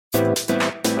Welcome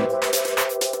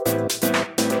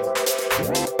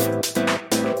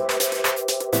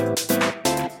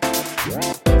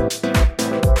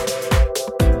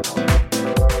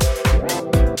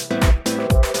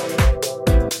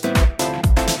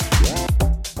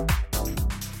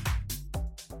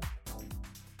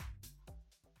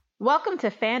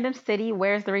to Fandom City,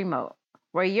 Where's the Remote?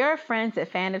 Where your friends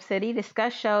at Fandom City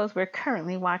discuss shows we're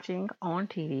currently watching on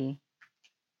TV.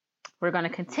 We're going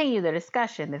to continue the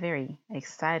discussion, the very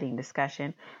exciting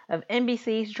discussion of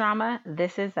NBC's drama,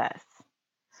 This Is Us.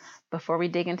 Before we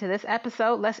dig into this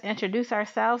episode, let's introduce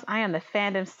ourselves. I am the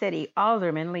Fandom City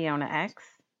Alderman, Leona X.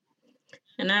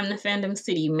 And I'm the Fandom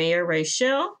City Mayor,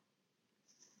 Rachel.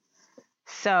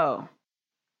 So,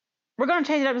 we're going to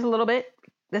change it up just a little bit.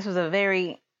 This was a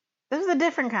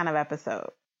different kind of episode.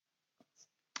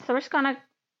 So we're just going to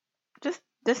just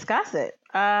discuss it.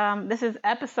 This is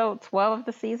episode 12 of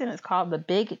the season. It's called The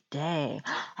Big Day.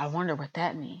 I wonder what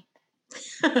that means.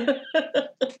 So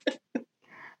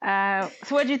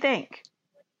what'd you think?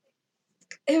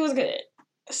 It was good.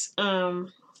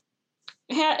 It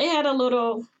had a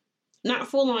little, not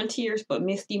full on tears, but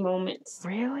misty moments.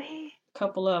 Really? A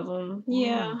couple of them.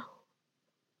 Yeah.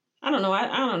 I don't know. I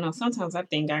don't know. Sometimes I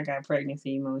think I got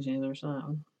pregnancy emotions or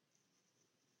something.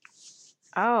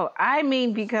 Oh, I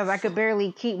mean because I could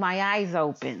barely keep my eyes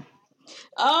open.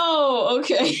 Oh,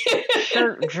 okay.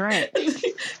 Shirt drenched.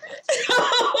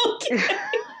 Okay.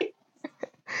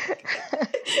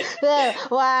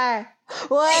 Why?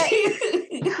 What?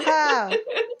 How?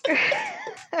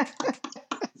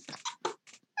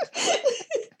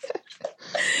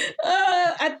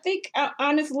 I think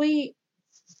honestly,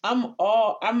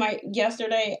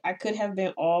 yesterday I could have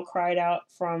been all cried out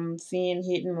from seeing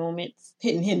hidden moments.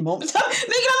 Hidden moments. Making up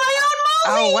my own movie.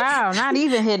 Oh wow, not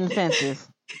even Hidden Fences.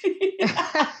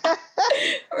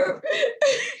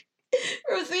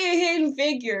 We're seeing Hidden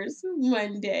Figures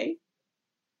Monday.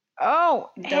 Oh,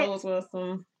 those were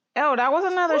some. Oh, that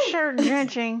was another shirt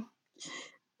drenching.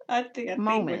 I think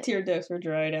my tear ducts were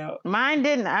dried out. Mine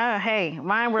didn't. Hey,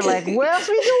 mine were like, what else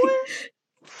we doing?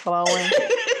 Flowing.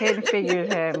 Hidden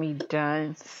Figures had me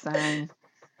done, son.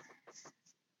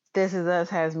 This Is Us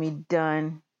has me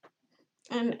done.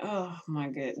 And oh my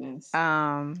goodness.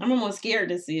 I'm almost scared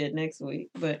to see it next week,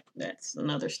 but that's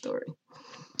another story.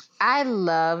 I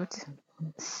loved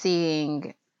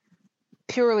seeing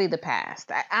purely the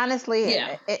past.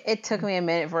 It took me a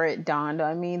minute for it dawned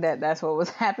on me that that's what was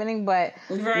happening. But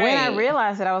when I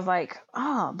realized it, I was like,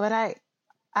 oh, but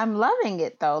I'm loving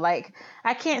it though. Like,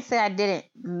 I can't say I didn't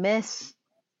miss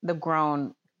the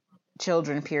grown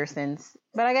children Pearsons,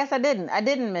 but I guess I didn't. I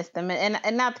didn't miss them,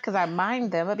 and not because I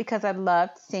mind them, but because I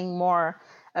loved seeing more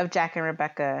of Jack and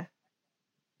Rebecca.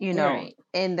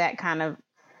 In that kind of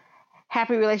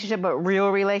happy relationship, but real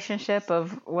relationship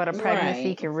of what a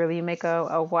pregnancy can really make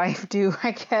a wife do,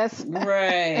 I guess. Right.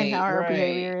 And how her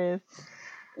behavior is.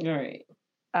 Right.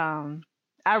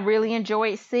 I really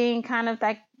enjoyed seeing kind of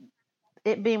like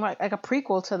it being like a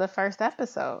prequel to the first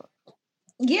episode.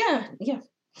 Yeah.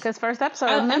 Because first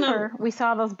episode, remember, we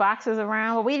saw those boxes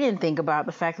around, but we didn't think about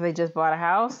the fact that they just bought a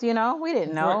house, We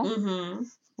didn't know. Mm-hmm.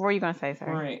 What were you going to say,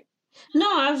 sorry? Right.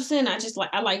 No, I was saying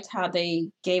I liked how they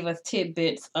gave us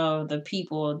tidbits of the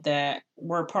people that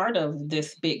were part of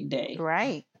this big day.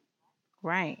 Right.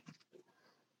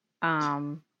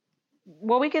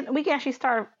 Well, we can actually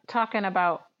start talking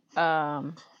about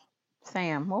Sam.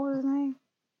 What was his name?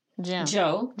 Jim.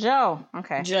 Joe.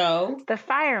 Okay. Joe. The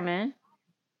fireman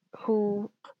who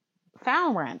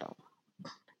found Randall.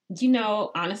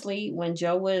 Honestly, when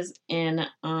Joe was in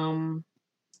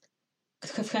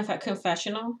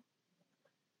confessional,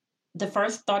 the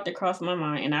first thought that crossed my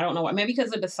mind, and I don't know why, maybe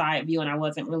because of the side view and I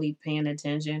wasn't really paying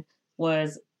attention,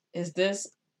 was, is this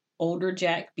older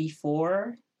Jack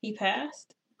before he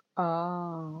passed?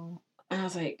 Oh. And I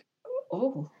was like,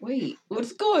 oh, wait,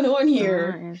 what's going on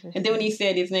here? And then when he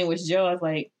said his name was Joe, I was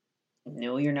like,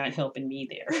 no, you're not helping me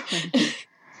there.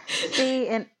 See,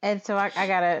 and so I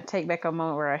gotta take back a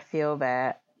moment where I feel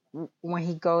that when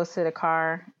he goes to the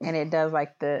car and it does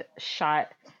like the shot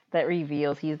that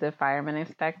reveals he's the fireman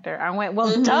inspector, I went,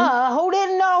 well, duh, who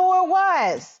didn't know who it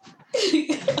was?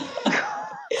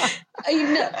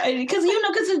 Because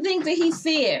the things that he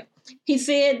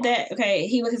said that, okay,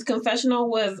 his confessional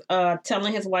was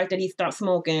telling his wife that he stopped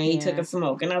smoking and he took a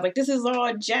smoke. And I was like, this is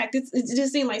all Jack. It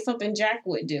just seemed like something Jack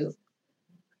would do.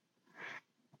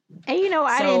 And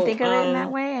I didn't think of it in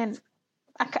that way. And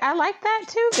I like that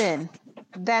too then.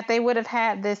 That they would have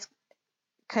had this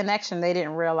connection they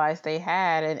didn't realize they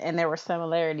had. And there were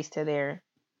similarities to their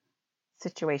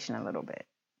situation a little bit.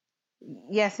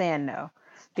 Yes and no.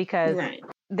 Because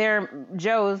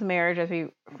Joe's marriage, as we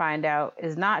find out,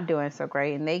 is not doing so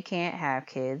great, and they can't have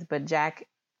kids. But Jack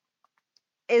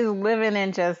is living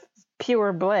in just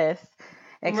pure bliss,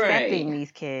 expecting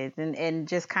these kids, and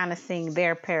just kind of seeing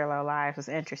their parallel lives was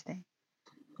interesting.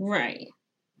 Right.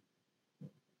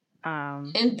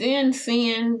 And then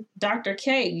seeing Dr.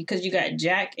 K, because you got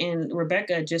Jack and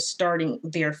Rebecca just starting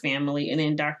their family, and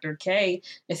then Dr. K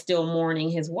is still mourning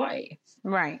his wife.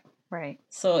 Right.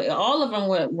 So all of them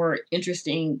were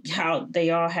interesting, how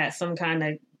they all had some kind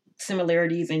of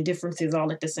similarities and differences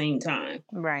all at the same time.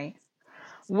 Right.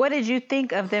 What did you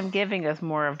think of them giving us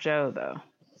more of Joe, though?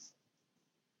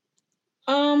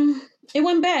 It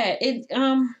wasn't bad.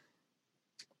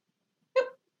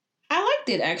 I liked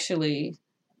it, actually.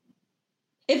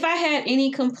 If I had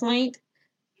any complaint,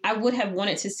 I would have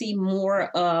wanted to see more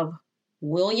of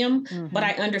William, but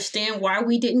I understand why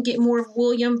we didn't get more of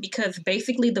William, because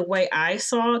basically the way I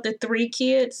saw the three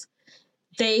kids,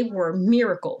 they were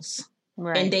miracles.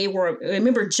 Right. And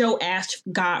remember, Joe asked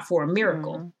God for a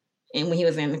miracle. And when he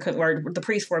was or the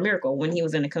priest for a miracle when he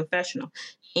was in the confessional.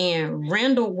 And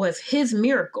Randall was his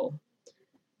miracle,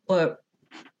 but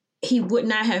he would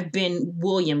not have been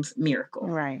William's miracle.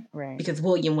 Right. Because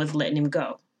William was letting him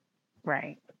go.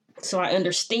 Right. So I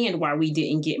understand why we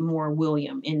didn't get more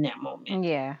William in that moment.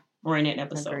 Yeah. Or in that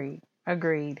episode.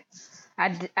 Agreed. I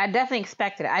definitely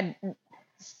expected it. I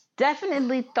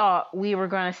definitely thought we were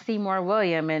going to see more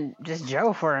William and just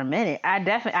Joe for a minute. I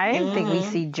didn't think we'd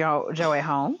see Joe at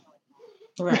home.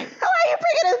 Right. Why are you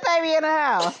bringing this baby in the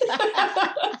house?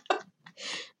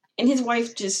 And his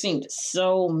wife just seemed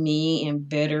so mean and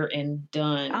bitter and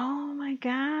done. Oh my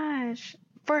gosh.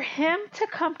 For him to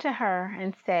come to her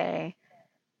and say,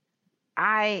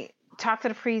 I talked to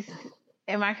the priest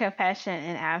in my confession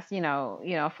and asked,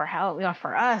 for help,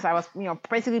 for us. I was,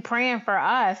 basically praying for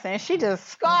us. And she just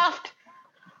scoffed.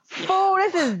 Fool,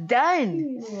 this is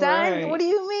done. Son, right. What do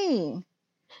you mean?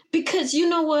 Because you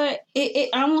know what? It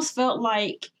almost felt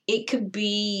like it could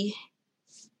be...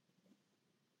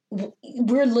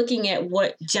 We're looking at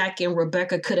what Jack and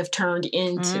Rebecca could have turned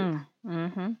into.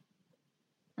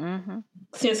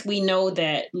 Since we know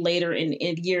that later, in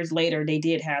years later, they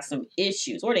did have some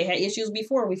issues. Or they had issues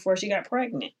before she got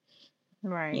pregnant.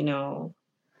 Right.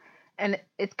 And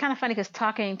it's kind of funny because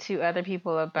talking to other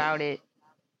people about it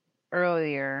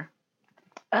earlier,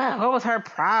 what was her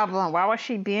problem? Why was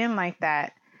she being like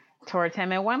that towards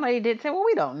him? And one lady did say, well,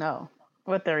 we don't know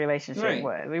what their relationship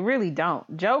was. We really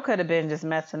don't. Joe could have been just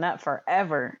messing up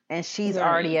forever, and she's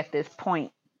already at this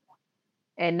point.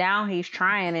 And now he's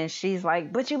trying, and she's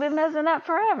like, but you've been messing up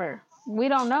forever. We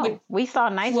don't know. We saw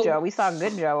Joe. We saw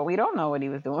good Joe. We don't know what he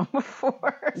was doing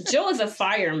before. Joe is a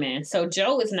fireman, so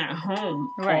Joe is not home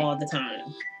all the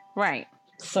time. Right.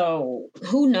 So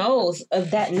who knows of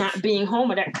that not being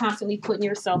home or that constantly putting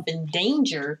yourself in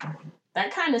danger,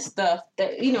 that kind of stuff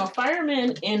that,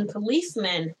 firemen and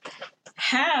policemen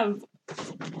have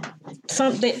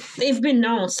some have been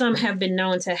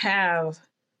known to have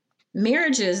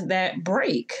marriages that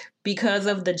break because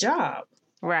of the job.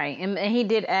 Right. And he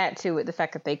did add to it the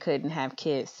fact that they couldn't have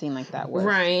kids. Seemed like that was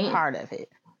part of it.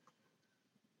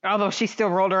 Although she still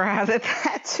rolled her eyes at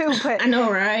that too. But I know,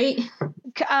 right?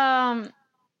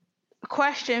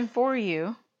 Question for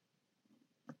you.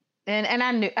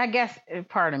 And I guess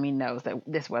part of me knows that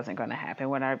this wasn't going to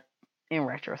happen in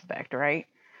retrospect, right?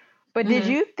 But did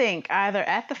you think either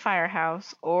at the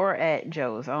firehouse or at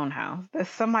Joe's own house that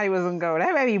somebody was going to go,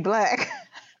 that baby black?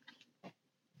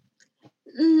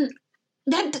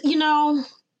 That,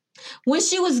 when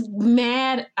she was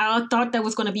mad, I thought that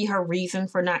was going to be her reason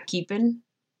for not keeping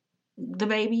the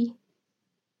baby.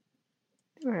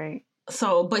 Right.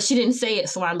 So, but she didn't say it,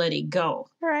 so I let it go.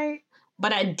 Right.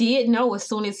 But I did know as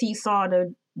soon as he saw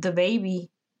the baby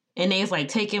and they was like,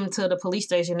 take him to the police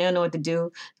station, they'll know what to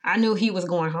do. I knew he was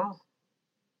going home.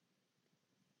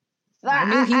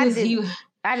 I didn't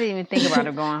even think about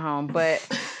him going home, but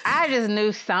I just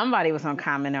knew somebody was going to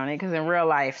comment on it because in real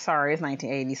life, sorry, it's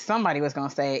 1980, somebody was going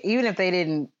to say it. Even if they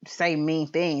didn't say mean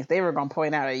things, they were going to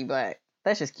point out that you black.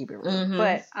 Let's just keep it real.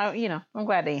 But, I'm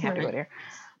glad they didn't have to go there.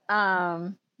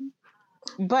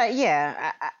 But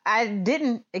yeah, I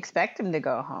didn't expect him to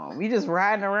go home. You just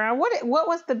riding around. What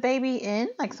was the baby in?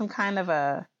 Like some kind of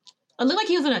a... It looked like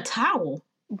he was in a towel.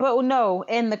 But no,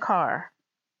 in the car.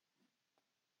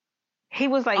 He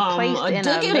was placed in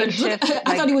a makeshift...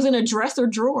 I thought he was in a dresser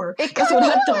drawer. That's what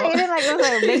I thought. It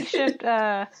was a makeshift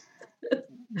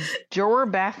drawer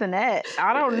bassinet.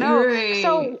 I don't know. Right.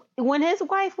 So when his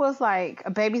wife was like,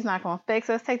 a baby's not going to fix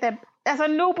us, take that... As a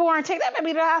newborn, take that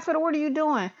baby to the hospital. What are you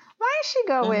doing? Why didn't she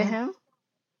go with him?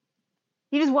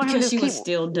 You just want him to just keep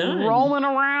still rolling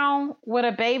around with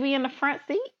a baby in the front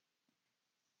seat?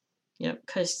 Yep,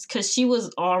 because she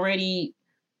was already...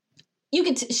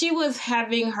 she was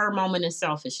having her moment of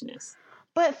selfishness.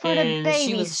 But for the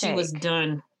baby's sake. She was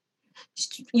done.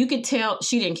 You could tell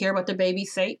she didn't care about the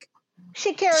baby's sake.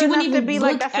 She cared enough to be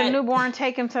like, that's a newborn,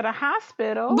 take him to the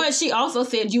hospital. But she also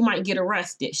said you might get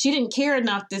arrested. She didn't care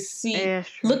enough to see,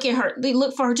 look at her, they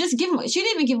look for her, just give him, she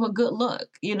didn't even give him a good look.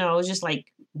 You know, it's just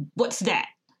like, what's that?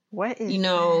 What is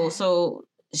that? So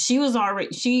she was already,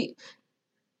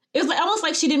 it was almost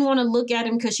like she didn't want to look at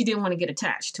him because she didn't want to get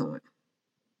attached to him.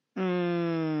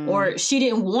 Or she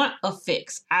didn't want a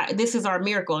fix. This is our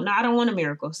miracle. No, I don't want a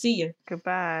miracle. See you.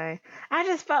 Goodbye. I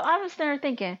was there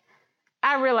thinking,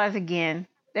 I realized again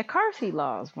that car seat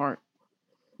laws weren't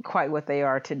quite what they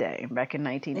are today back in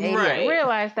 1980. Right. I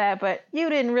realized that, but you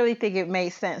didn't really think it made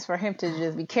sense for him to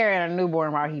just be carrying a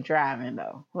newborn while he's driving,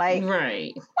 though. Like,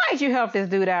 right. Why'd you help this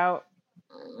dude out?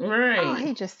 Right. Oh,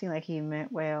 he just seemed like he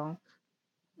meant well.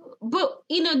 But,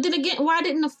 then again, why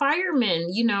didn't the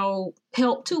firemen,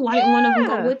 help too? Why didn't one of them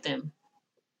go with them?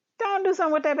 Don't do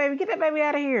something with that baby. Get that baby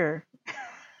out of here.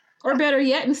 Or better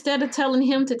yet, instead of telling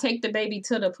him to take the baby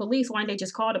to the police, why didn't they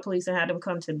just call the police and have them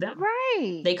come to them?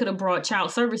 Right. They could have brought child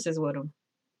services with them.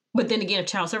 But then again, if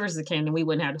child services came, then we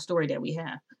wouldn't have the story that we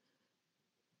have.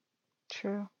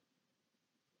 True.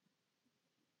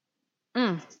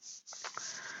 But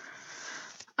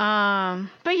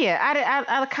yeah,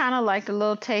 I kind of liked a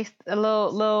little taste, a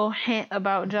little hint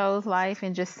about Joe's life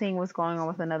and just seeing what's going on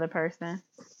with another person.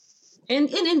 And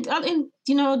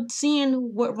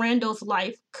seeing what Randall's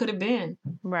life could have been.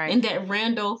 Right. And that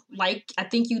Randall, like I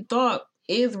think you thought,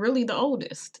 is really the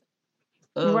oldest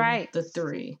of the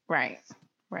three. Right.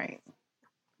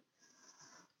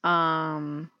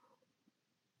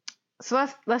 So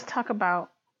let's talk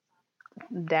about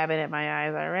dabbing at my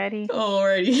eyes already.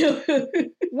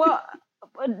 Well,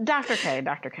 Dr. K.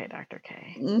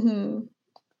 Mm-hmm.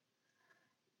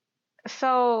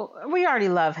 So we already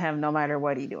love him no matter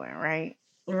what he's doing, right?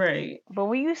 Right. But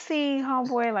when you see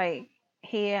homeboy, like,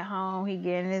 he at home, he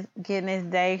getting his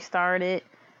day started,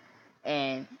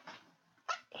 and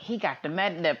he got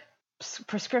the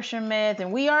prescription meds,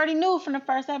 and we already knew from the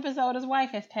first episode his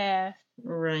wife has passed.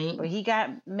 Right. But he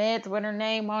got meds with her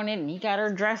name on it, and he got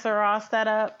her dresser all set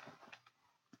up.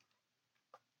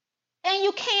 And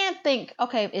you can't think,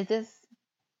 okay, is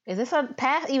this a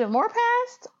past, even more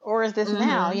past, or is this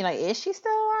now? Is she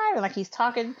still alive? Or like he's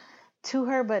talking to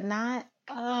her, but not.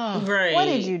 Oh, right. What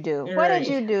did you do? What did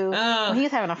you do when he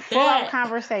was having a full-out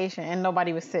conversation and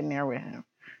nobody was sitting there with him?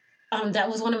 That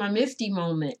was one of my Misty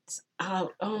moments.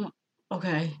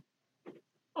 Okay.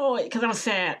 Oh, because I was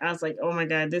sad. I was like, oh my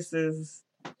God, it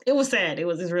was sad. It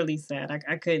was really sad.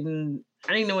 I didn't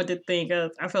know what to think.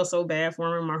 I felt so bad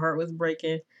for him. My heart was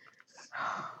breaking.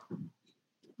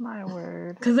 My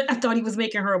word. Because I thought he was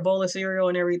making her a bowl of cereal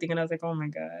and everything, and I was like, oh my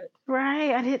God.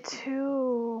 Right, I did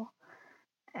too.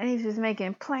 And he's just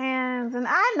making plans, and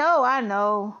I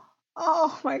know.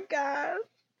 Oh my God.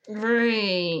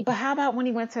 Right. But how about when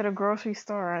he went to the grocery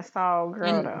store and saw a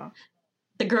girl, though?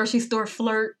 The grocery store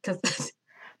flirt?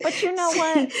 But you know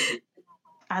what?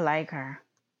 I like her.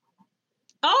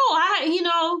 Oh, I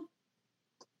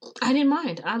didn't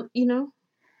mind.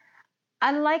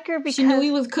 I like her because she knew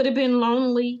he could have been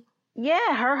lonely.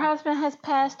 Yeah, her husband has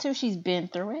passed too. She's been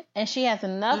through it, and she has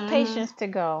enough patience to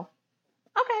go,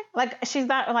 okay. Like, she's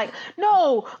not like,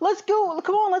 no, let's go.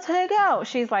 Come on, let's hang out.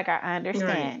 She's like, I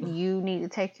understand. Right. You need to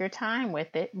take your time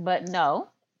with it, but no,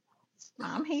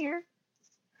 I'm here,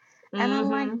 and I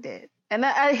liked it. And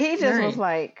he just was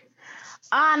like,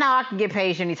 no, I can get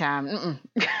paid anytime.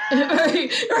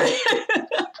 Right.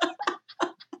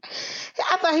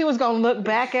 I thought he was gonna look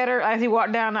back at her as he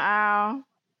walked down the aisle.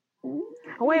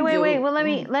 Wait. Well, let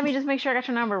me just make sure I got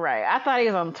your number right. I thought he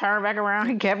was gonna turn back around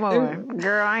and kept moving.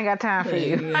 Girl, I ain't got time for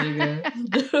you.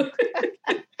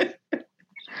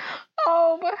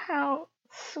 Oh, but how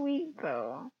sweet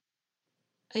though.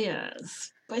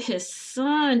 Yes, but his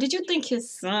son. Did you think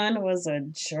his son was a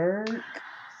jerk?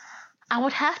 I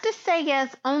would have to say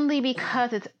yes, only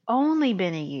because it's only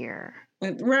been a year.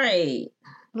 Right.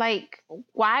 Like,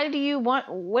 what is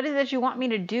it you want me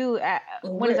to do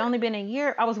when it's only been a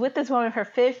year? I was with this woman for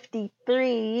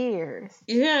 53 years.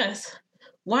 Yes.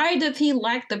 Why does he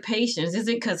lack the patience? Is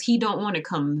it because he don't want to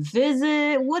come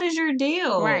visit? What is your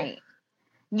deal? Right.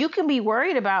 You can be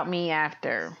worried about me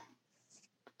after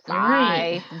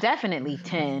 5, definitely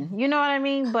 10. You know what I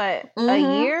mean? But a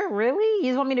year? Really? You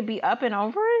just want me to be up and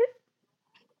over it?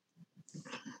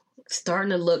 Starting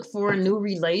to look for a new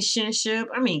relationship.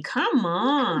 I mean, come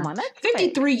on.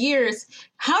 53 years.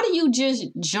 How do you just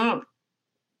jump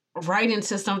right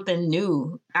into something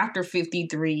new after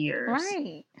 53 years.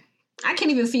 Right. I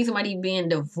can't even see somebody being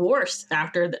divorced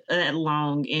after that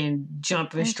long and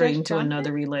jumping straight into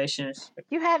another relationship.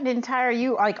 You had an entire,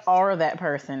 you like are that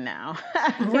person now.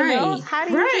 Right. How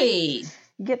do you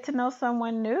get to know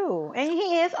someone new? And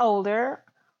he is older.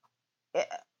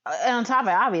 And on top of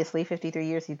it, obviously 53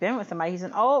 years he's been with somebody. He's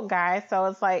an old guy. So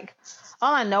it's like,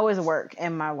 all I know is work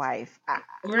and my wife.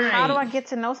 How do I get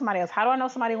to know somebody else? How do I know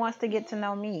somebody wants to get to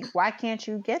know me? Why can't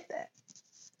you get that?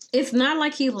 It's not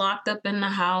like he's locked up in the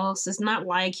house. It's not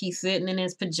like he's sitting in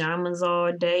his pajamas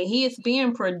all day. He is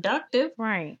being productive.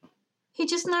 Right. He's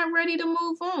just not ready to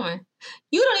move on.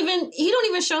 He don't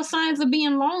even show signs of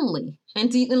being lonely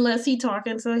unless he's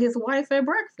talking to his wife at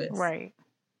breakfast. Right.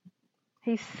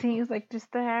 He seems like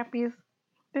just the happiest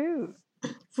dude.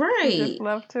 Right. He just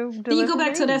love to then you go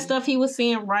back to that stuff he was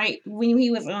saying right when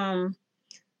he was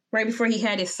right before he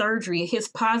had his surgery, his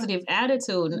positive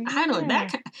attitude. Yeah. I don't know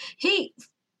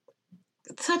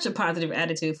such a positive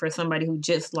attitude for somebody who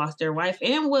just lost their wife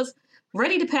and was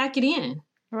ready to pack it in.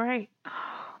 Right.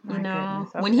 Oh,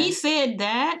 okay. When he said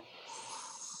that,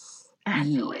 I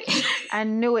knew it. I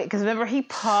knew it because remember he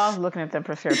paused looking at the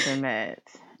prescription meds.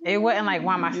 It wasn't like,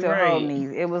 why am I still holding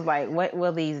these? It was like, what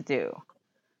will these do?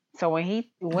 So when he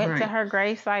went to her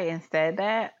gravesite and said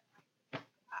that,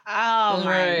 oh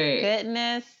my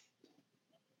goodness.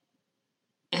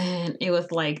 And it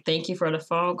was like, thank you for the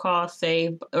phone call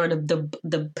saved, or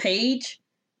the page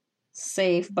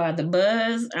saved by the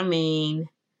buzz. I mean,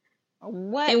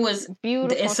 what it was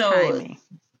beautiful timing.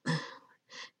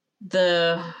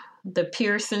 The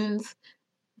Pearson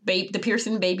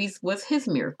babies was his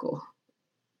miracle.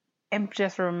 And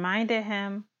just reminded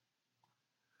him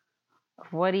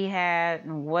of what he had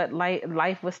and what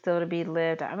life was still to be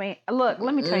lived. I mean, look,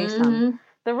 let me tell you something.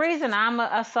 The reason I'm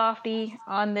a softie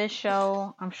on this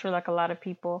show, I'm sure like a lot of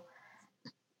people,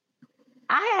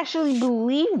 I actually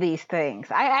believe these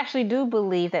things. I actually do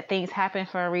believe that things happen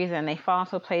for a reason. They fall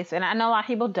into a place. And I know a lot of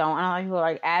people don't. And a lot of people are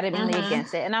like adamantly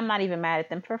against it. And I'm not even mad at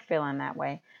them for feeling that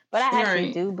way. But I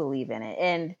actually do believe in it.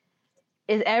 And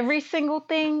is every single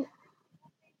thing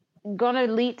going to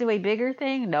lead to a bigger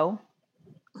thing? No.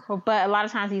 But a lot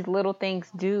of times these little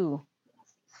things do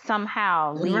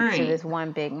somehow lead to this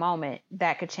one big moment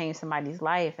that could change somebody's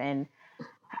life. And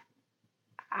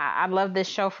I love this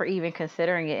show for even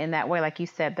considering it in that way. Like you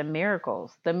said, the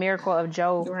miracles, the miracle of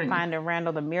Joe finding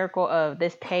Randall, the miracle of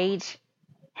this page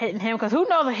hitting him. Because who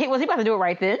knows, was he about to do it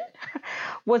right then?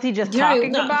 Was he just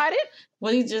talking about it?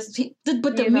 Well,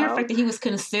 but the mere fact that he was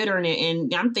considering it,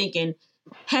 and I'm thinking,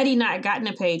 had he not gotten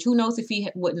a page, who knows if he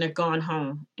wouldn't have gone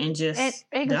home and just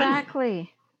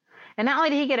exactly. And not only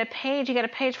did he get a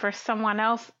page for someone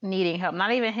else needing help,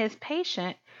 not even his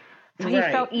patient. So he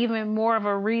felt even more of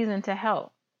a reason to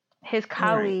help. His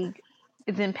colleague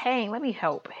is in pain. Let me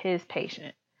help his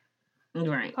patient.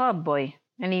 Right. Oh boy.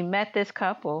 And he met this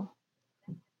couple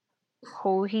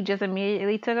who he just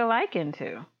immediately took a liking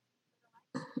to.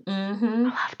 Mm-hmm. I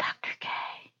love Dr. K.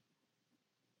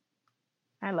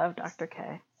 I love Dr.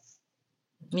 K.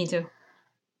 Me too.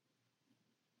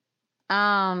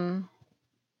 All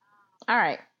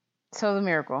right. So the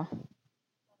miracle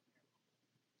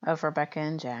of Rebecca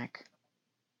and Jack.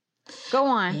 Go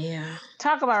on. Yeah.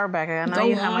 Talk about Rebecca. I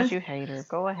know how much you hate her.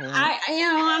 Go ahead.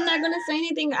 I'm not gonna say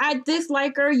anything. I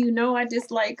dislike her. I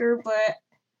dislike her,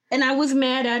 and I was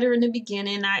mad at her in the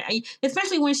beginning. I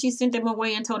especially when she sent him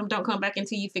away and told him, "Don't come back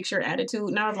until you fix your attitude."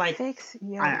 And I was like,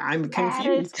 I'm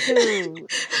confused. Attitude.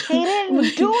 He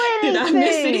didn't do anything. Did I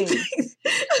miss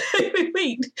anything?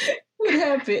 Wait, what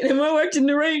happened? Am I watching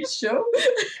the right show?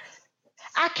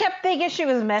 I kept thinking she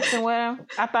was messing with him.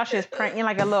 I thought she was pranking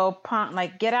like a little punk,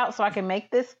 like, get out so I can make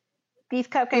these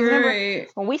cupcakes. Remember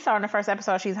when we saw in the first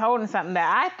episode, she's holding something that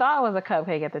I thought was a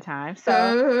cupcake at the time.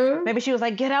 So maybe she was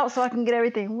like, get out so I can get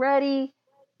everything ready.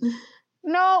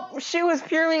 Nope, she was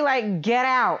purely like, get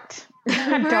out.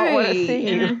 I don't want to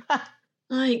see you.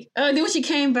 Then when she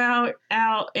came out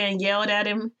and yelled at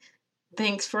him,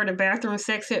 thanks for the bathroom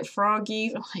sex at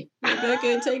Froggy's. I'm like, Rebecca,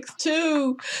 it takes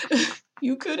two.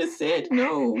 You could have said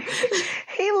no.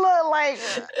 He looked like...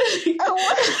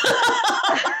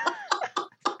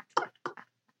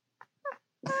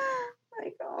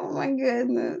 like, oh my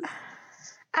goodness.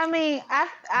 I mean,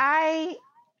 I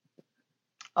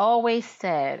always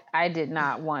said I did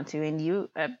not want to, and you,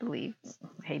 I believe,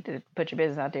 hate to put your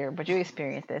business out there, but you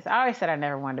experienced this. I always said I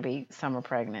never wanted to be summer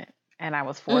pregnant, and I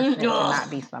was fortunate to not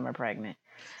be summer pregnant.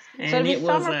 And so it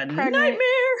was a nightmare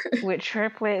with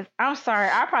triplets. I'm sorry,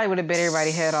 I probably would have bit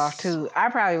everybody's head off too. I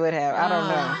probably would have. I don't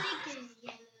know.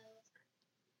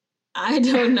 I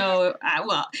don't know.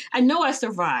 I know I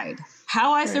survived.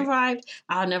 How I survived,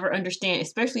 I'll never understand,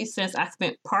 especially since I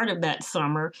spent part of that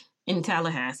summer in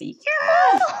Tallahassee.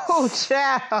 Yes! Oh,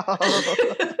 child.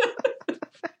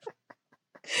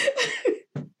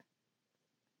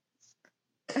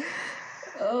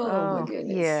 Oh my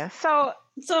goodness. Yeah. So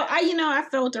I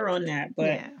felt her on that,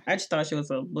 but I just thought she was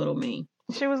a little mean.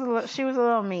 She was a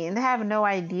little mean. And to have no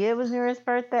idea it was Mira's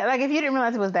birthday. Like, if you didn't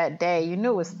realize it was that day, you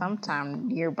knew it was sometime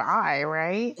nearby,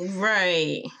 right?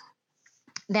 Right.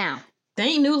 Now. They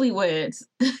ain't newlyweds.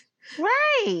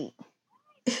 Right.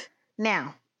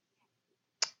 Now.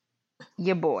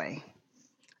 Your boy.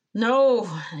 No,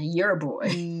 your boy.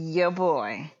 Your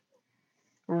boy.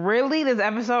 Really? This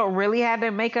episode really had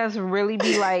to make us really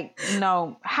be like,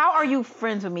 no. How are you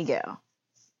friends with Miguel?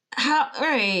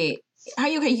 Right. How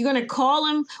you okay? You gonna call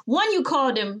him? One, you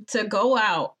called him to go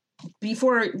out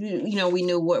before we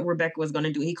knew what Rebecca was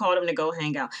gonna do. He called him to go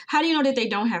hang out. How do you know that they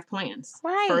don't have plans?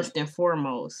 Right. First and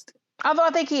foremost. Although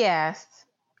I think he asked,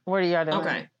 "What are y'all doing?"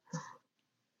 Okay.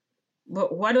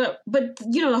 But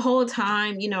the whole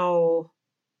time,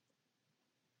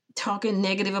 talking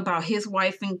negative about his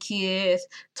wife and kids,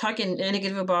 talking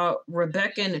negative about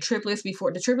Rebecca and the triplets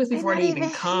before they even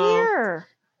come. Here.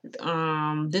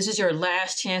 This is your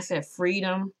last chance at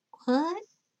freedom. What?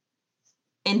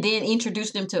 And then introduce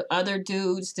them to other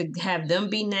dudes to have them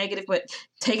be negative, but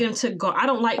taking them to golf. I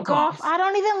don't like golf. I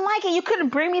don't even like it. You couldn't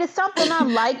bring me to something I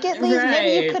like at least. Right.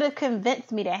 Maybe you could have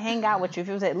convinced me to hang out with you if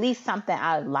it was at least something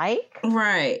I like.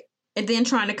 Right. And then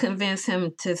trying to convince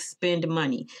him to spend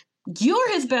money.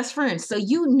 You're his best friend, so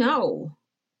you know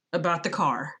about the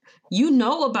car. You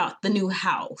know about the new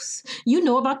house. You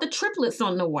know about the triplets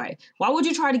on the way. Why would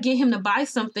you try to get him to buy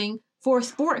something for a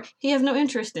sport he has no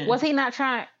interest in? Was he not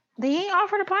trying? Did he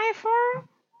offer to buy it for him?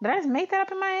 Did I just make that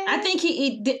up in my head? I think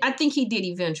he did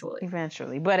eventually.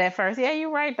 Eventually. But at first, yeah, you're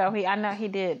right, though. I know he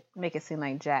did make it seem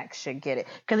like Jack should get it.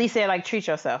 Because he said, like, treat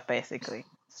yourself, basically.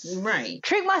 Right.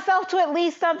 Treat myself to at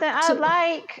least something I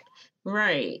like.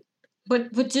 Right.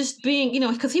 But just being,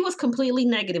 because he was completely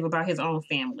negative about his own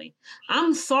family.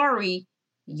 I'm sorry,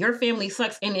 your family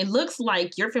sucks. And it looks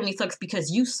like your family sucks because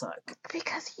you suck.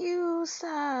 Because you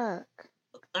suck.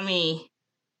 I mean,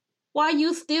 why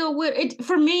you still with it?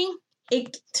 For me,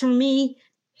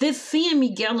 this seeing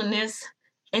Miguel in this,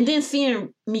 and then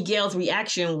seeing Miguel's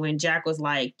reaction when Jack was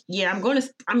like, yeah, I'm going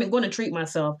to treat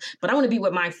myself, but I want to be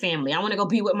with my family. I want to go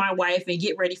be with my wife and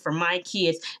get ready for my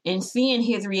kids. And seeing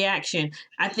his reaction,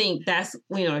 I think that's,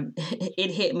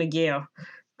 it hit Miguel.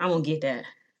 I won't get that.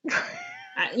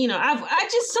 I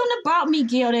just something about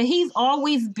Miguel that he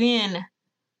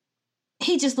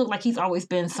just looked like he's always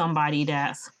been somebody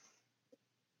that's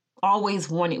always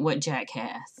wanted what Jack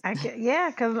has.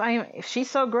 Because if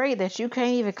she's so great that you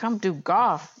can't even come do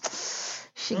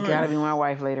golf, she gotta be my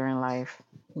wife later in life.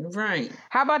 Right.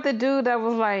 How about the dude that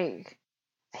was like,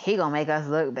 he gonna make us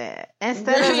look bad?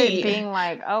 Instead of it being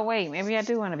like, oh wait, maybe I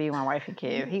do want to be my wife and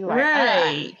kid. He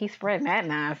like, he's spreading that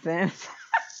nonsense.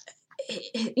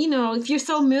 If you're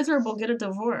so miserable, get a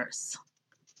divorce.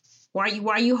 Why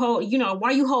you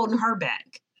holding her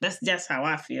back? That's how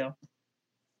I feel.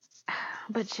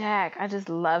 But Jack, I just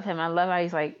love him. I love how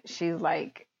she's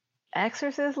like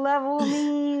Exorcist level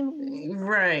mean.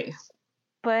 Right.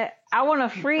 But I want to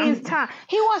freeze time.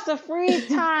 He wants to freeze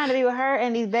time to be with her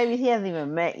and these babies he hasn't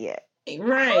even met yet.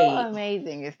 Right. How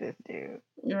amazing is this dude?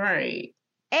 Right.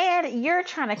 And you're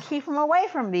trying to keep him away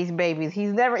from these babies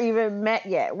he's never even met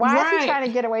yet. Why is he trying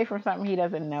to get away from something he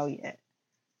doesn't know yet?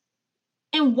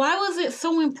 And why was it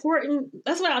so important?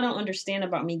 That's what I don't understand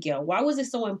about Miguel. Why was it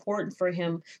so important for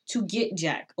him to get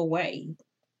Jack away?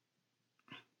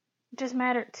 It just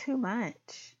mattered too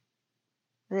much.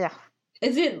 Yeah.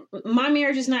 Is it my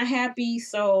marriage is not happy,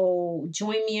 so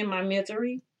join me in my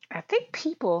misery? I think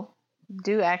people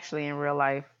do actually in real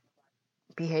life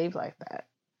behave like that.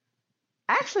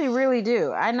 I actually really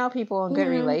do. I know people in good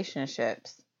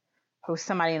relationships who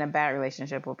somebody in a bad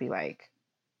relationship will be like,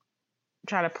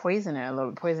 try to poison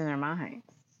their minds.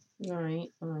 Right.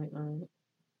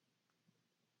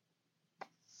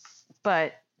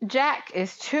 But Jack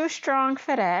is too strong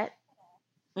for that.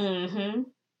 Mm-hmm.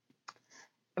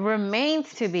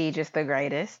 Remains to be just the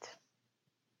greatest.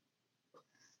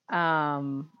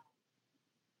 So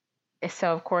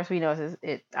of course we know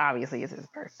it obviously is his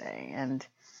birthday, and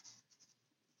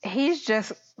he's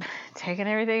just taking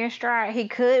everything in stride. He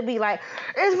could be like,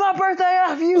 "It's my birthday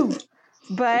off you."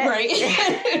 But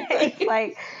it's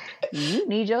like, you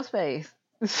need your space.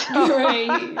 So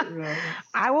right.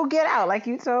 I will get out like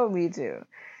you told me to.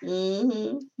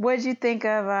 Mm-hmm. What did you think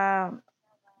of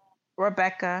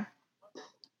Rebecca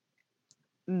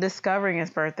discovering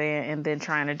his birthday and then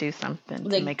trying to do something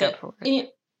to make up for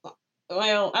it?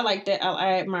 Well, I like that.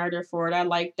 I admired her for it. I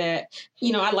like that.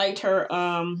 You know, I liked her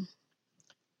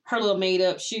little made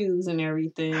up shoes and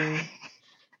everything.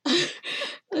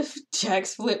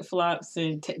 Jack's flip flops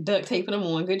and duct taping them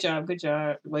on. Good job.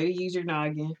 Way to use your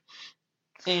noggin.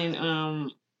 And I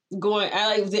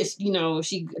like this. You know,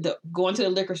 going to the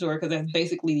liquor store because that's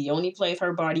basically the only place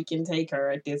her body can take her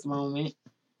at this moment.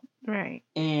 Right.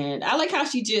 And I like how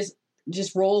she just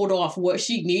rolled off what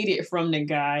she needed from the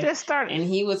guy. Just started. And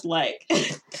he was like,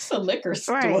 it's a liquor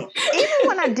store. Right. Even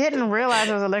when I didn't realize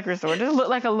it was a liquor store, it just looked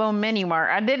like a little mini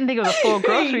mart. I didn't think it was a full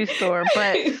grocery store,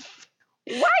 but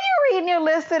why are you reading your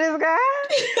list to this guy?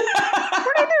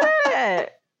 Where did you do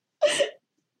that?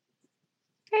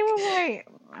 He was like,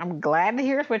 I'm glad to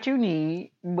hear what you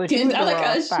need, but you I like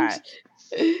wrong spot.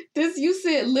 You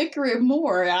said liquor and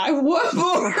more. I want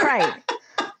more. Right.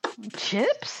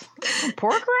 Chips?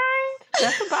 Pork rinds?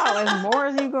 That's about as more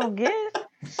as you gonna get.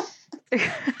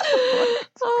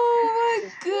 Oh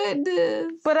my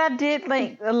goodness. But I did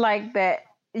like that,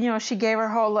 you know, she gave her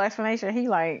whole explanation. He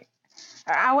like,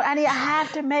 I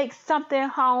have to make something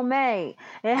homemade.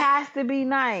 It has to be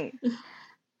nice.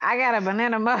 I got a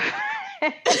banana muffin.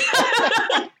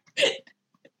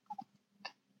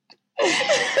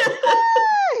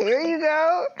 Here you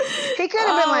go. He could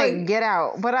have been like, get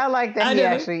out. But I like that he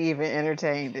actually even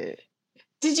entertained it.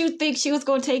 Did you think she was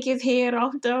going to take his head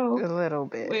off, though? A little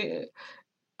bit.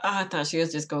 I thought she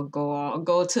was just going to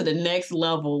go to the next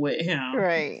level with him.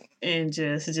 Right. And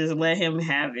just let him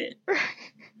have it.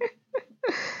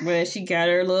 But she got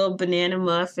her little banana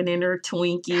muffin and her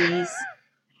Twinkies.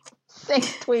 6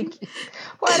 Twinkies.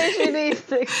 Why did she need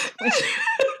 6 Twinkies?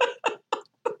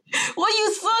 Well,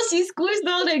 you saw she squished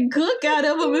all that gook out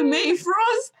of them and made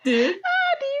frosted. Do you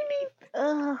need...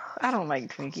 I don't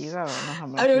like Twinkies. I don't know how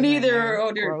much. I don't either.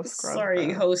 Oh, they're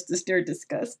sorry, hostess. They're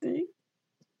disgusting.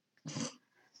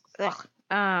 Ugh.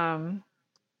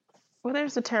 Well,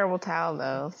 there's a terrible towel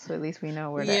though, so at least we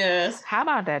know where that. Yes. How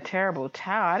about that terrible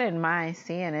towel? I didn't mind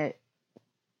seeing it.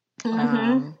 That's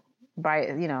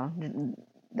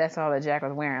all that Jack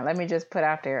was wearing. Let me just put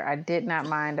out there, I did not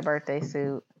mind the birthday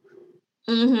suit.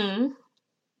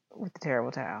 With the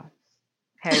terrible towel.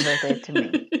 Happy birthday to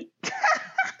me.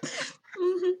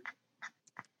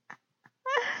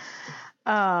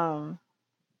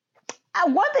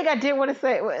 One thing I did want to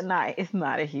say, it's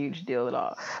not a huge deal at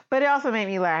all, but it also made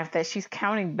me laugh that she's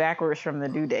counting backwards from the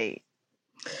due date.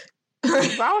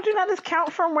 Why don't you not just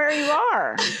count from where you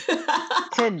are?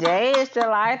 Today is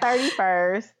July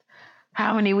 31st.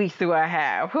 How many weeks do I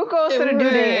have? Who goes to the due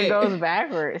date and goes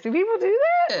backwards? Do people do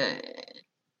that?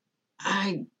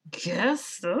 I guess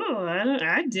so.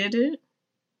 I did it.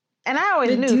 And I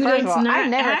always knew, first of all, I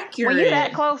never, accurate. When you're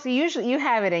that close, usually you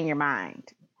have it in your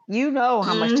mind. You know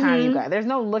how much time you got. There's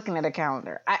no looking at a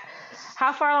calendar.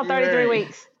 How far on 33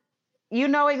 weeks? You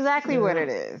know exactly what it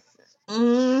is.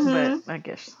 But I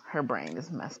guess her brain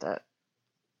is messed up.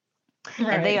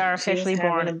 Right. And they are officially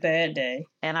born a bad day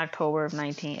in October of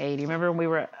 1980. Remember when we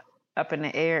were up in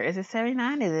the air? Is it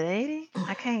 79? Is it 80?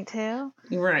 I can't tell.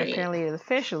 Right. But apparently it is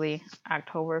officially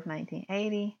October of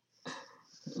 1980.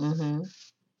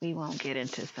 We won't get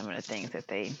into some of the things that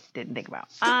they didn't think about.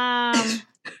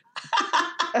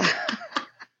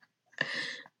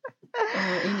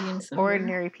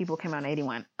 Ordinary People came out in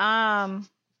 81.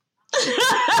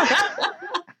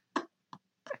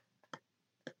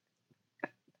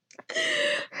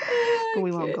 But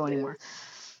we won't go anymore.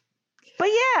 But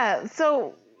yeah,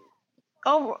 so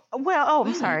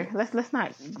I'm sorry. Let's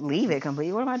not leave it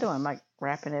completely. What am I doing? I'm like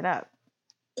wrapping it up.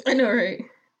 I know, right?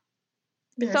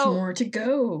 There's more to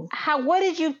go. What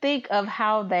did you think of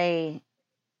how they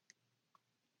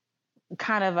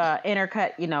kind of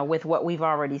intercut, with what we've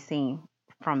already seen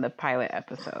from the pilot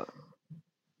episode?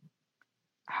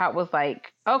 How it was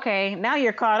like, okay, now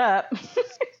you're caught up.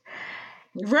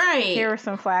 Right. Here are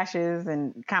some flashes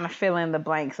and kind of fill in the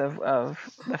blanks of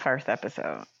the first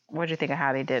episode. What did you think of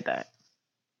how they did that?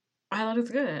 I thought it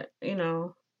was good.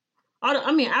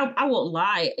 I won't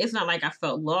lie. It's not like I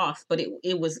felt lost, but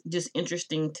it was just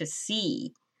interesting to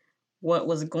see what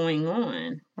was going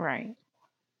on. Right.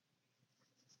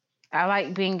 I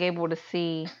like being able to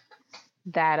see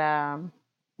that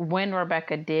when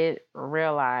Rebecca did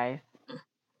realize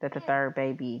that the third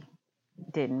baby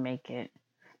didn't make it,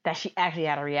 that she actually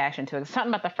had a reaction to it. Something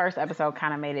about the first episode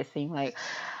kind of made it seem like,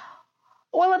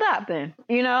 well, adopt then,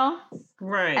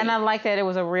 Right. And I like that it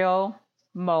was a real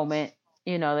moment,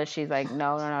 that she's like,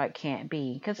 no, it can't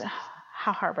be. Because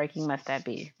how heartbreaking must that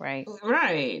be, right?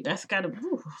 Right. That's got to be.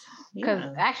 Because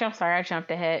actually, I'm sorry, I jumped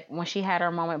ahead. When she had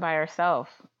her moment by herself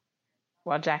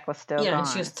while Jack was still gone.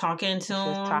 She was talking to him.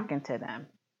 She was talking to them.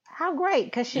 How great,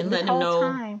 because she the whole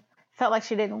time felt like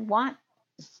she didn't want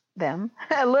them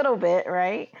a little bit,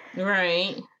 right?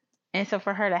 Right. And so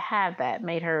for her to have that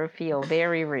made her feel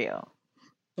very real.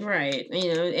 Right.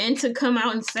 And to come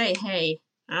out and say, hey,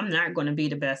 I'm not going to be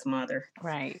the best mother.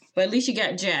 Right. But at least you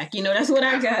got Jack. That's what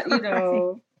I got,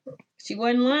 Right. She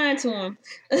wasn't lying to him.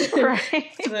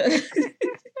 Right.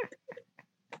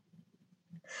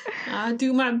 I'll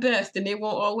do my best, and it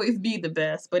won't always be the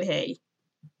best, but hey.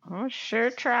 I'll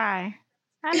sure try.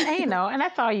 And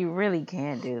that's all you really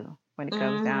can do when it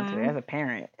comes down to it as a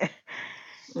parent.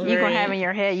 You're going to have in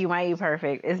your head you might be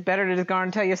perfect. It's better to just go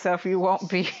and tell yourself you won't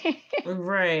be.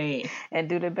 Right. And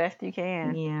do the best you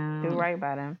can. Yeah. Do right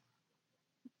by them.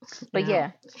 But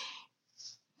yeah,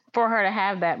 for her to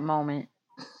have that moment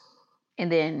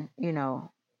and then,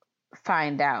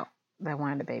 find out that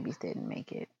one of the babies didn't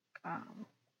make it.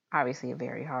 Obviously a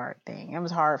very hard thing. It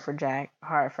was hard for Jack,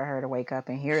 hard for her to wake up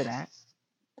and hear that.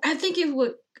 I think it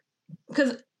would,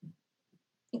 because,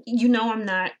 I'm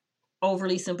not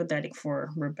overly sympathetic for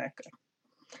Rebecca.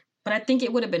 But I think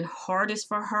it would have been hardest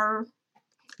for her,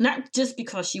 not just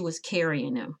because she was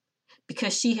carrying him,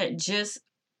 because she had just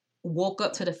woke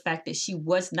up to the fact that she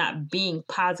was not being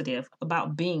positive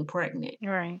about being pregnant.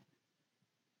 Right.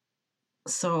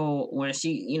 So when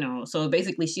she, so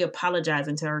basically she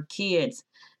apologizing to her kids,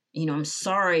 I'm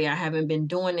sorry I haven't been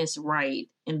doing this right.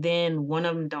 And then one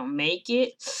of them don't make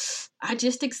it. I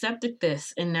just accepted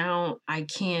this and now I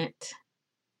can't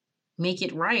make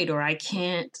it right, or I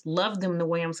can't love them the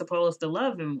way I'm supposed to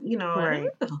love them, Right.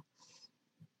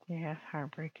 Yeah, it's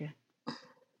heartbreaking.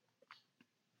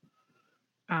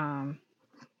 But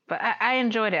I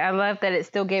enjoyed it. I love that it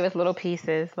still gave us little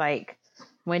pieces, like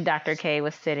when Dr. K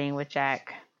was sitting with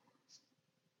Jack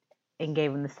and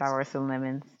gave him the sour and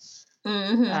lemons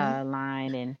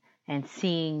line, and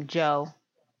seeing Joe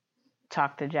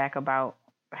talk to Jack about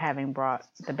having brought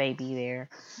the baby there.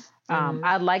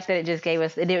 I like that it just gave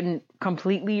us, it didn't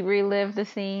completely relive the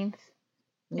scenes.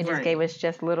 It just gave us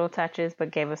just little touches,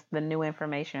 but gave us the new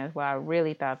information as well. I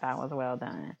really thought that was well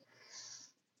done.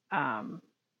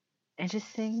 And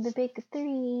just sing the big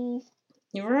three.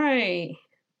 Right.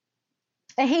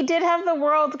 And he did have the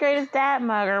world's greatest dad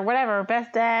mug, or whatever,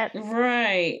 best dad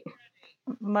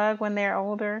mug when they're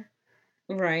older.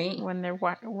 Right. When they're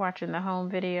watching the home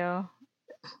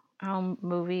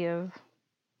movie of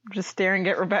just staring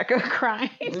at Rebecca crying.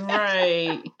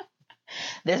 Right.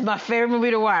 This is my favorite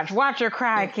movie to watch. Watch her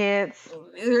cry, kids.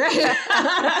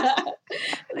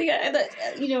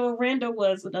 Randall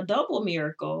was a double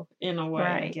miracle in a way,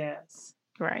 I guess.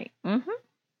 Right. Mm-hmm.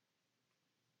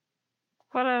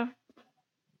 What a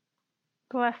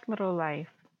blessed little life.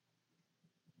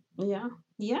 Yeah.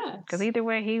 Yeah. Because either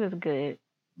way, he was good.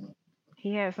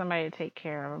 He had somebody to take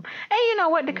care of him. And you know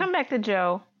what? To come back to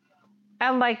Joe, I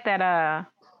like that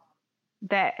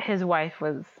that his wife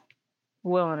was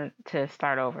willing to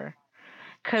start over.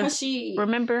 Because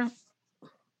remember?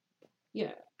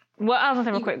 Yeah. Well, I was going to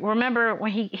say real quick. Remember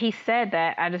when he said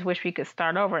that, I just wish we could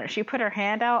start over. And she put her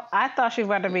hand out. I thought she was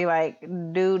about to be like,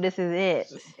 dude, this is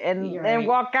it. And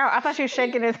walk out. I thought she was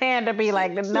shaking his hand to be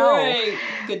like, no. Right.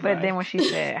 But then when she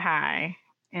said hi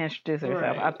and introduced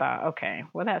herself, I thought, okay,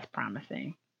 well, that's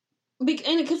promising.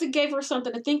 Because it gave her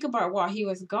something to think about while he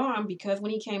was gone. Because when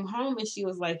he came home and she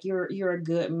was like, "You're a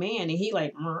good man," and he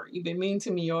like, "You've been mean to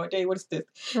me all day. What's this?"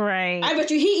 Right. I bet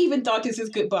you he even thought this is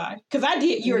goodbye. Because I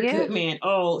did. You're a good man.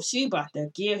 Oh, she about to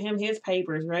give him his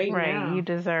papers right now. Right. You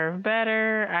deserve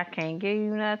better. I can't give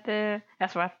you nothing.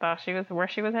 That's what I thought where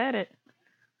she was headed.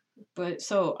 But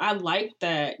so I like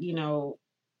that.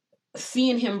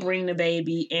 Seeing him bring the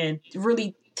baby and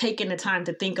really taking the time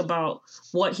to think about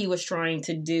what he was trying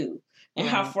to do. And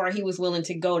how far he was willing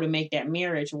to go to make that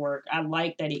marriage work. I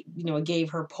like that it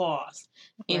gave her pause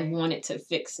and wanted to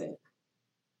fix it.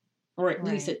 Or at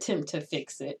least attempt to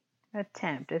fix it.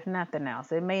 Attempt, if nothing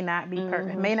else. It may not be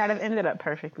perfect. It may not have ended up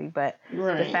perfectly, but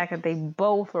the fact that they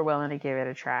both were willing to give it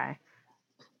a try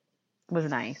was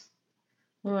nice.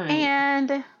 Right.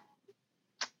 And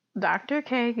Dr.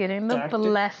 K getting the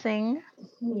blessing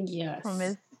from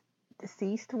his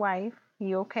deceased wife.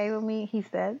 You okay with me? He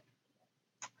said.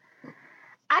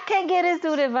 I can't get his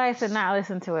dude advice and not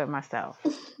listen to it myself.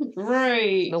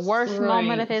 Right. The worst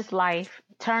moment of his life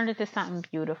turned into something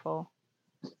beautiful.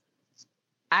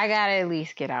 I gotta at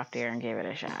least get out there and give it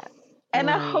a shot. And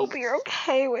I hope you're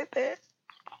okay with it.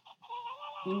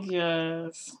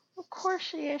 Yes. Of course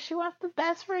she is. She wants the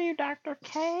best for you, Dr.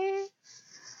 K.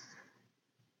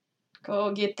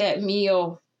 Go get that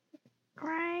meal.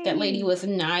 Right. That lady was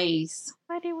nice.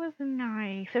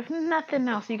 If nothing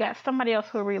else, you got somebody else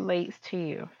who relates to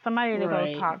you. Somebody to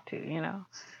go talk to,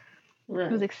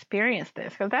 who's experienced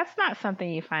this, because that's not something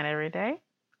you find every day.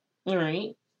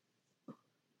 Right.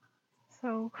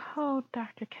 So,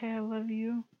 Dr. K, I love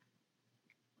you.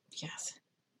 Yes.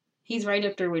 He's right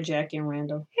up there with Jack and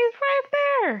Randall. He's right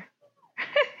there.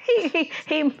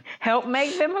 he helped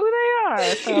make them who they are.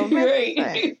 So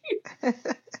right.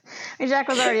 Jack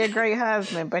was already a great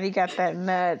husband, but he got that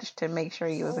nudge to make sure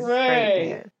he was a great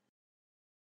dad.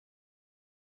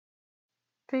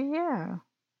 But yeah.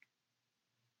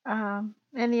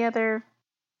 Any other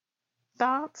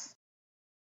thoughts?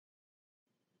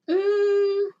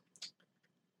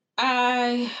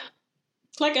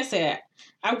 Like I said,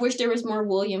 I wish there was more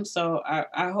William, so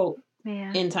I hope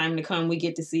in time to come we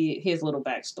get to see his little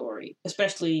backstory.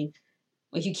 Especially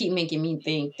if you keep making me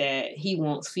think that he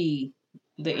won't see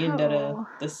the end of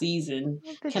the season.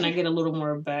 Can I get a little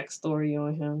more backstory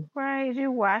on him? Right. Did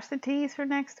you watch the tease for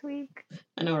next week?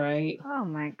 I know, right? Oh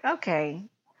my. Okay.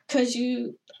 Because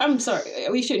I'm sorry,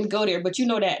 we shouldn't go there, but you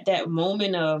know that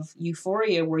moment of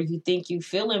euphoria where you think you're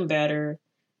feeling better,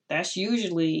 that's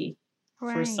usually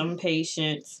for some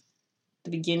patients the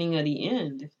beginning of the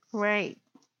end. Right.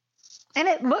 And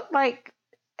it looked like,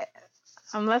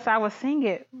 unless I was seeing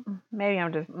it, maybe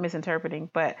I'm just misinterpreting,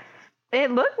 but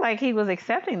it looked like he was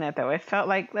accepting that, though. It felt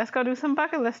like, let's go do some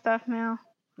bucket list stuff now.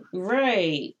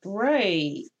 Right.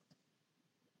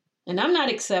 And I'm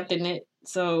not accepting it,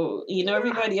 so,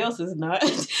 everybody else is not.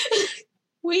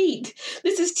 Wait,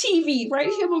 this is TV.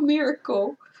 Write him a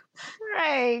miracle.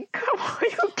 Right. Come on.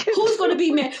 Who's going to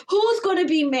be mad? Who's going to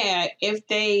be mad if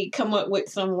they come up with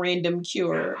some random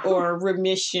cure or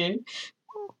remission?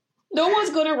 No one's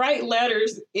going to write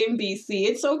letters, NBC.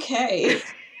 It's okay.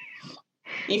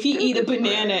 If he eat a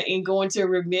banana and go into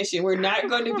remission, we're not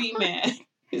going to be mad.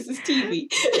 This is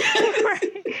TV.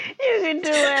 You can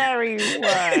do whatever you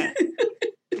want.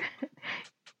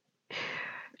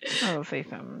 I'll say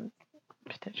something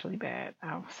potentially bad.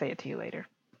 I'll say it to you later.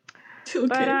 Okay.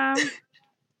 But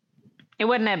it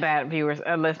wasn't that bad, viewers,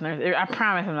 listeners. I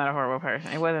promise I'm not a horrible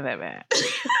person. It wasn't that bad.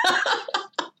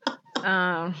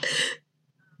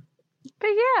 But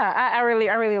yeah, I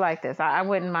really like this. I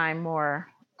wouldn't mind more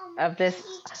of this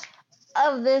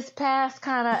past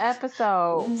kind of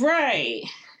episode. Right.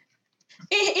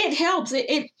 It helps.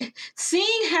 It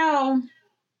seeing how,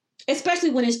 especially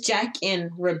when it's Jack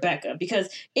and Rebecca, because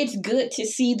it's good to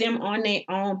see them on their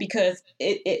own, because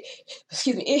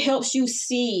it helps you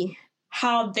see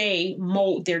how they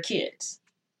mold their kids.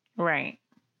 Right.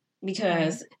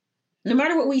 Because no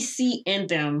matter what we see in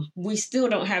them, we still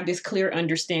don't have this clear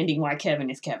understanding why Kevin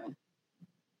is Kevin.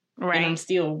 Right. And I'm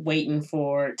still waiting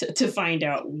to find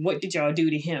out, what did y'all do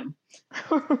to him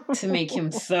to make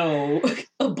him so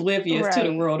oblivious to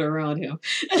the world around him.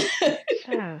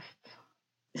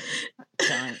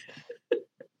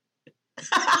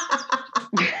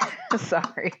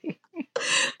 Sorry.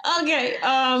 Okay.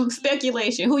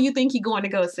 Speculation. Who you think he going to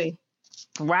go see?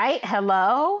 Right?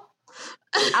 Hello?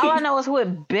 All I know is who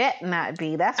it bet not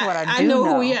be. That's what I do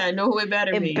know. I know who it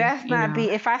better be. It best not be.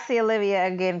 If I see Olivia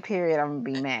again, period, I'm going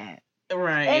to be mad.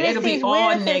 Right. And it'll be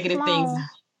all negative things.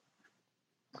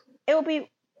 It'll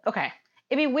be, okay.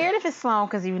 It'd be weird if it's Sloan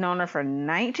because you've known her for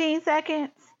 19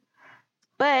 seconds.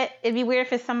 But it'd be weird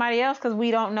if it's somebody else because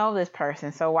we don't know this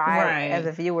person. So why, as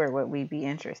a viewer, would we be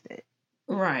interested?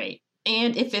 Right.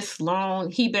 And if it's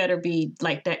Sloan, he better be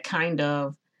like that kind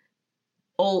of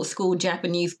old school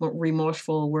Japanese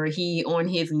remorseful where he on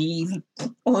his knees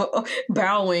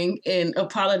bowing and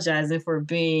apologizing for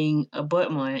being a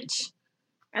butt munch.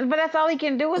 But that's all he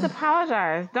can do is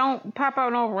apologize. Don't pop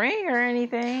out no ring or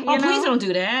anything. Please don't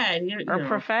do that. Or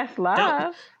profess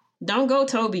love. Don't go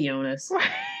Toby on us.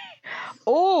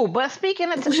 Oh, but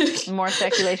speaking of more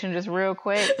speculation, just real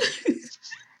quick.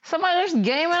 Somebody just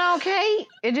gaming on Kate.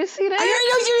 Did you see that?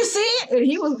 Did you see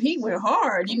it? He went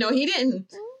hard. He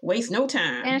didn't waste no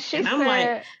time. And she said,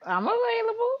 like, I'm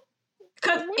available.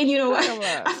 And you know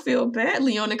what? I feel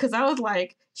badly on it because I was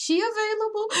like, she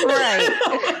available? Right.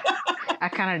 I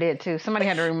kind of did too. Somebody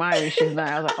had to remind me she's not.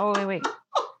 I was like, oh, wait.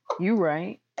 You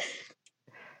right.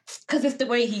 Because it's the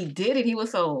way he did it. He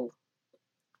was so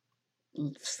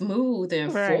smooth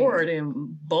and forward and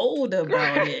bold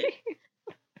about it.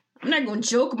 I'm not going to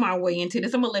joke my way into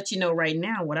this. I'm going to let you know right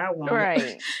now what I want.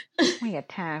 Right. We got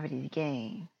time for these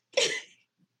games.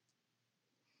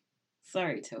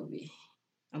 Sorry, Toby.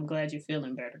 I'm glad you're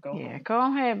feeling better. Go home. Go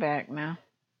on head back now.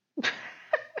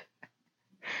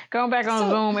 Going back on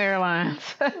Zoom Airlines.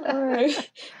 Right.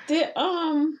 Did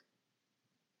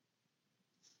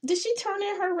she turn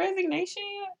in her resignation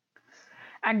yet?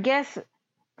 I guess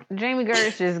Jamie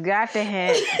Gertz just got the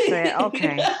hint, said,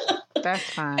 okay, That's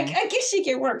fine. I guess she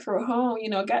can work from home,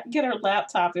 get her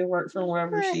laptop and work from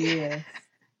wherever she is.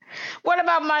 What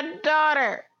about my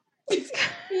daughter?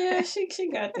 Yeah, she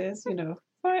got this,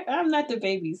 I'm not the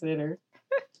babysitter.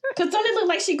 Because don't it look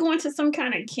like she going to some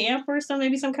kind of camp or something?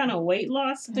 Maybe some kind of weight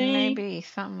loss thing? Maybe,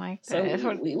 something like that.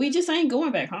 So we just ain't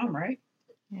going back home, right?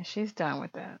 Yeah, she's done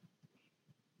with that.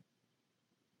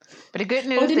 But the good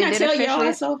news, didn't I tell y'all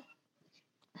also?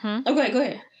 Okay, go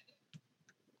ahead.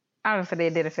 I was gonna say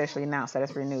they did officially announce that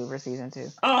it's renewed for season 2.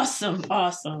 Awesome.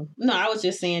 No, I was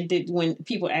just saying, when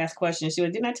people ask questions,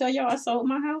 didn't I tell y'all I sold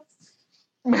my house?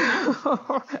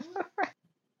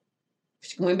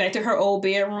 She went back to her old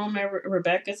bedroom at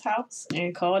Rebecca's house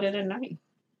and called it a night.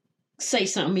 Say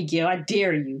something, Miguel. I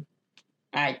dare you.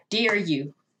 I dare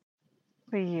you.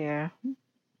 Yeah.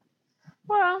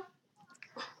 Well,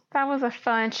 that was a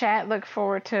fun chat. Look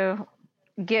forward to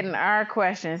getting our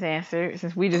questions answered,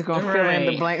 since we just gonna fill in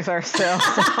the blanks ourselves.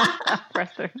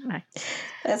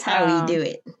 That's how we do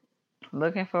it.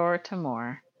 Looking forward to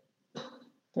more.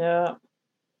 Yeah.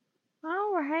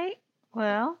 All right.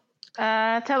 Well,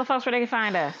 tell the folks where they can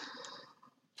find us.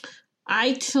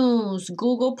 iTunes,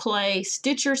 Google Play,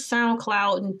 Stitcher,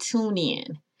 SoundCloud, and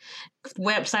TuneIn.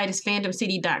 Website is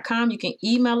fandomcity.com. You can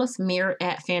email us,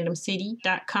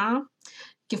 mirror@fandomcity.com. You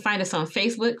can find us on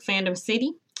Facebook, Fandom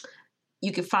City.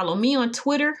 You can follow me on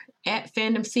Twitter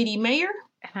 @FandomCityMayor.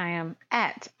 And I am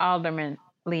 @Alderman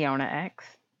Leona X.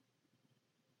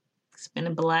 It's been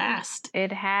a blast.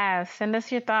 It has. Send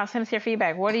us your thoughts. Send us your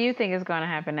feedback. What do you think is going to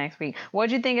happen next week? What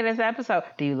do you think of this episode?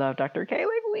 Do you love Dr. K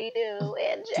like we do?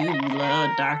 Do you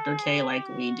love Dr. K like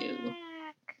we do?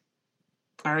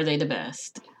 Are they the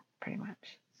best? Pretty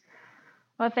much.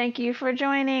 Well, thank you for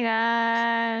joining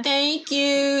us. Thank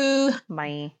you.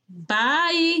 Bye.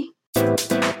 Bye.